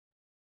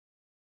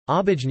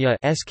Abhijñā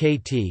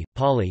 (SKT),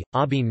 Pali,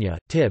 Abhijñā,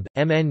 Tib,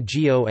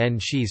 Mngon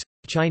Shis,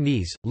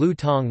 Chinese, Lu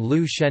Tong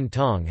Lu Shen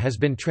Tong has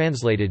been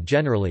translated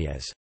generally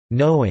as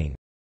knowing,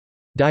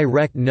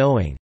 direct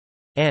knowing,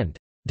 and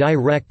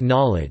direct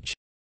knowledge,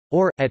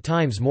 or, at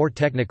times more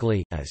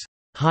technically, as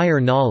higher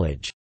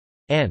knowledge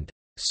and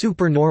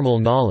supernormal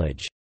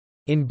knowledge.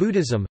 In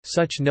Buddhism,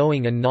 such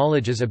knowing and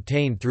knowledge is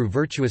obtained through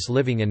virtuous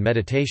living and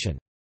meditation.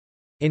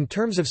 In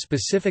terms of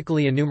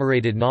specifically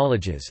enumerated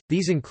knowledges,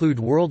 these include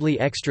worldly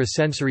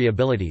extra-sensory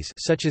abilities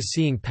such as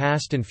seeing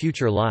past and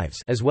future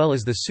lives, as well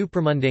as the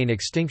supramundane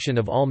extinction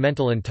of all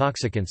mental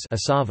intoxicants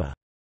asava.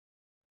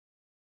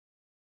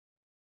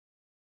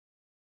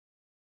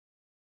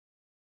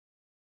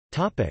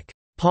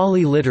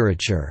 Pali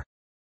literature.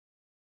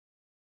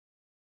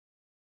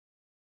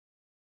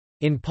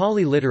 In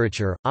Pali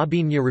literature,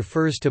 Abhijñā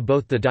refers to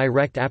both the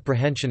direct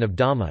apprehension of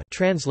Dhamma,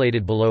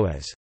 translated below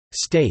as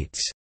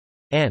states,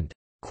 and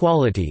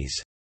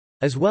qualities,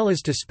 as well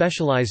as to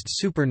specialized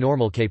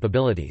supernormal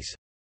capabilities.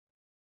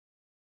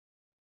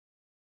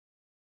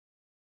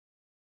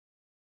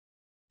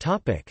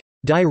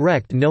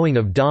 Direct knowing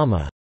of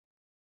Dhamma.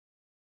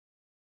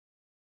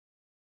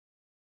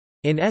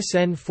 In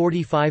SN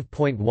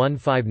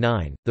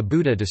 45.159, the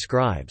Buddha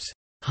describes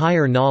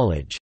higher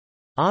knowledge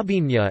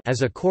Abhijñā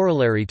as a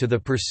corollary to the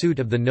pursuit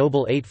of the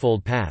Noble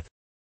Eightfold Path.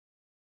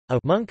 A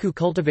monk who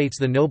cultivates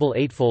the Noble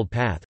Eightfold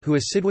Path, who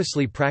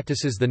assiduously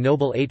practices the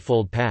Noble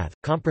Eightfold Path,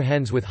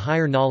 comprehends with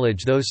higher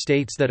knowledge those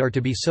states that are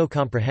to be so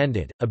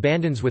comprehended,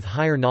 abandons with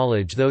higher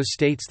knowledge those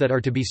states that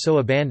are to be so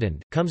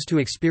abandoned, comes to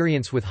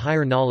experience with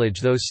higher knowledge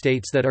those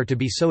states that are to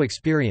be so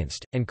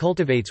experienced, and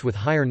cultivates with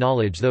higher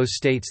knowledge those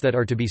states that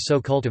are to be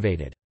so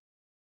cultivated.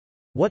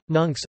 What,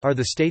 monks, are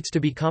the states to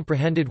be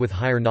comprehended with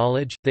higher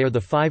knowledge? They are the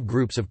 5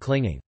 groups of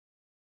clinging.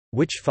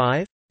 Which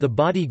 5? The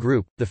body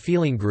group, the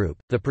feeling group,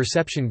 the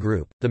perception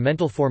group, the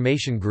mental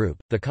formation group,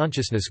 the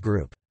consciousness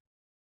group.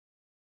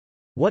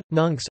 What,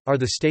 monks, are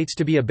the states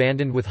to be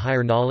abandoned with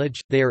higher knowledge?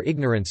 They are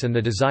ignorance and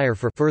the desire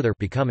for further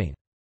becoming.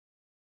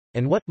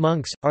 And what,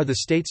 monks, are the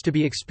states to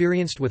be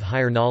experienced with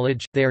higher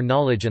knowledge? They are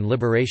knowledge and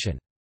liberation.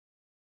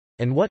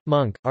 And what,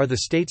 monk, are the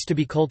states to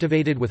be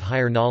cultivated with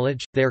higher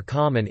knowledge? They are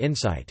calm and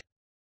insight.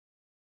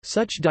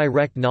 Such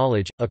direct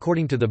knowledge,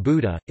 according to the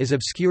Buddha, is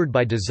obscured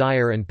by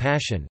desire and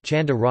passion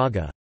chanda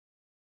raga.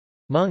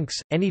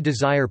 Monks, any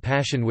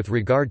desire-passion with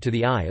regard to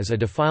the eye is a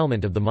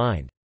defilement of the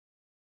mind.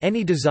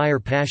 Any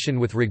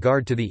desire-passion with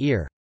regard to the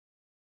ear,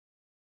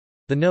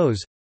 the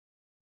nose,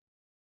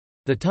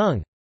 the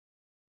tongue,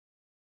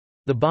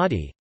 the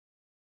body,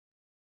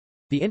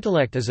 the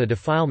intellect is a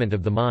defilement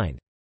of the mind.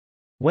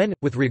 When,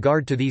 with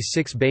regard to these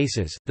 6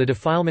 bases, the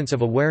defilements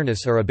of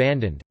awareness are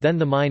abandoned, then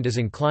the mind is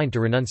inclined to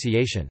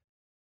renunciation.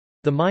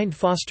 The mind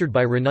fostered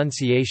by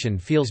renunciation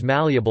feels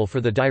malleable for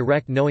the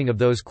direct knowing of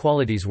those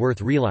qualities worth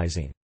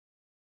realizing.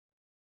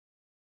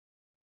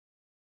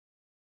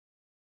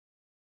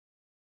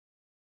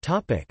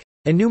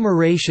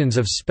 Enumerations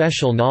of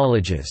special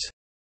knowledges.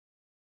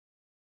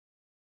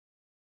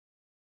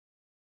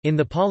 In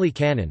the Pali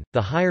Canon,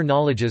 the higher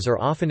knowledges are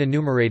often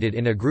enumerated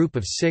in a group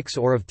of 6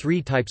 or of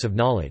 3 types of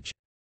knowledge.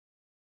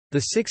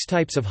 The 6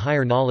 types of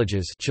higher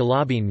knowledges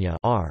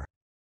are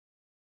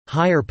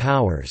higher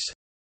powers,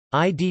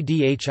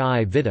 iddhi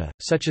vidha,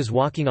 such as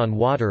walking on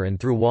water and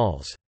through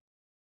walls.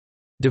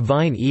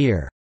 Divine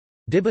ear,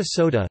 dibba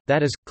soda,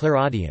 that is,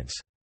 clairaudience.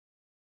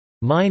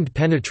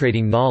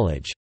 Mind-penetrating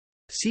knowledge,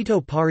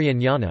 sito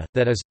pariññāna,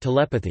 that is,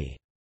 telepathy.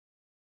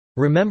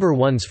 Remember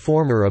one's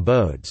former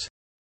abodes,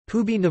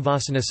 pubi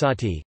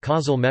navasanasati,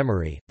 causal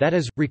memory, that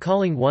is,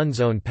 recalling one's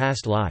own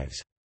past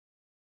lives.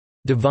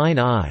 Divine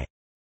eye,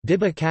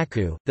 dibba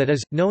kaku, that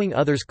is, knowing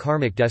others'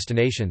 karmic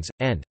destinations,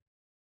 and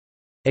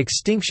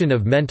extinction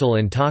of mental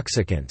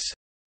intoxicants,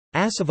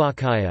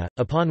 asavakaya,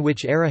 upon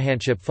which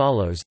arahantship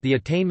follows. The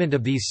attainment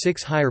of these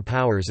 6 higher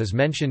powers is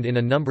mentioned in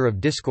a number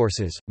of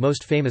discourses,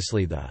 most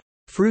famously the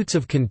Fruits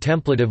of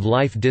Contemplative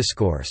Life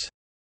Discourse,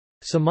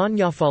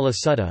 Samannaphala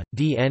Sutta,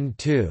 DN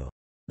 2.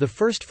 The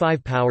first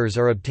 5 powers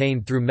are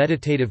obtained through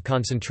meditative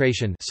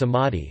concentration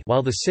samadhi,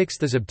 while the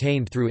 6th is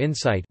obtained through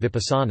insight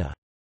vipassana.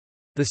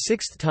 The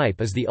 6th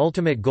type is the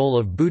ultimate goal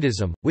of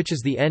Buddhism, which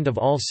is the end of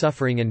all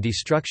suffering and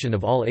destruction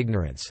of all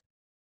ignorance.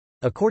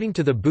 According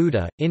to the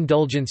Buddha,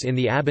 indulgence in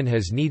the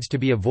abhinhas needs to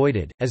be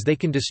avoided, as they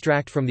can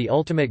distract from the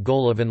ultimate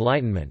goal of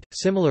enlightenment.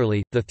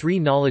 Similarly, the 3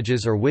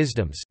 knowledges or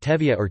wisdoms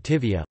tevya or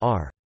tivya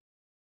are: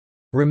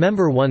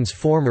 remember one's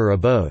former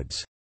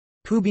abodes,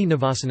 pubi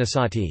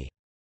navasanasati;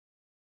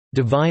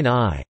 divine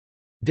eye,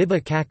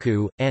 dibba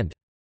kaku; and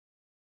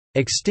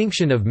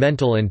extinction of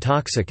mental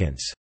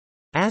intoxicants,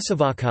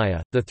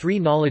 asavakaya. The 3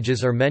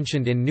 knowledges are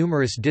mentioned in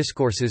numerous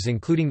discourses,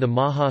 including the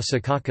Maha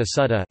Sakaka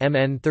Sutta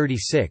MN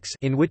 36,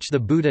 in which the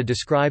Buddha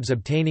describes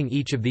obtaining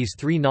each of these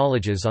 3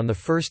 knowledges on the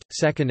first,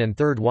 second and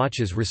third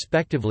watches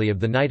respectively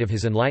of the night of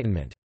his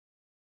enlightenment.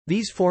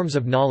 These forms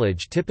of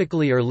knowledge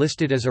typically are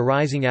listed as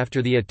arising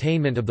after the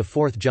attainment of the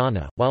fourth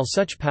jhana. While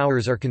such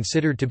powers are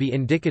considered to be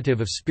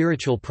indicative of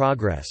spiritual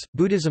progress,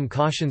 Buddhism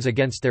cautions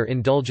against their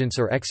indulgence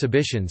or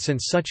exhibition,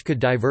 since such could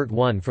divert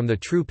one from the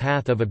true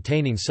path of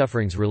obtaining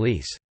suffering's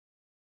release.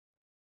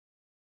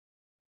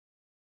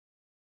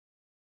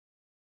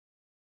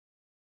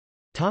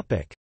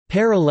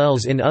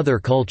 Parallels in other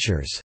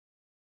cultures.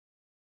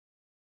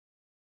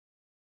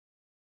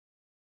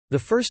 The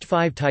first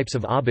 5 types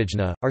of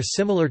abhijñā are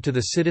similar to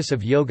the siddhis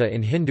of yoga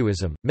in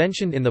Hinduism,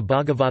 mentioned in the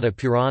Bhagavata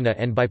Purana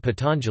and by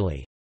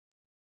Patanjali.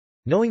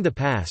 Knowing the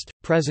past,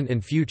 present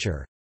and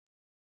future.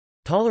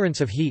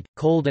 Tolerance of heat,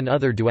 cold and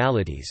other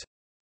dualities.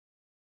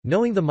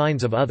 Knowing the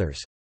minds of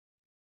others.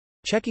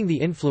 Checking the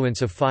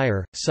influence of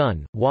fire,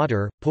 sun,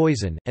 water,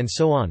 poison, and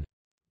so on.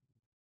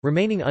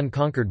 Remaining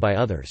unconquered by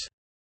others.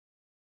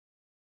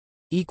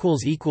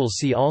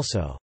 See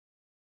also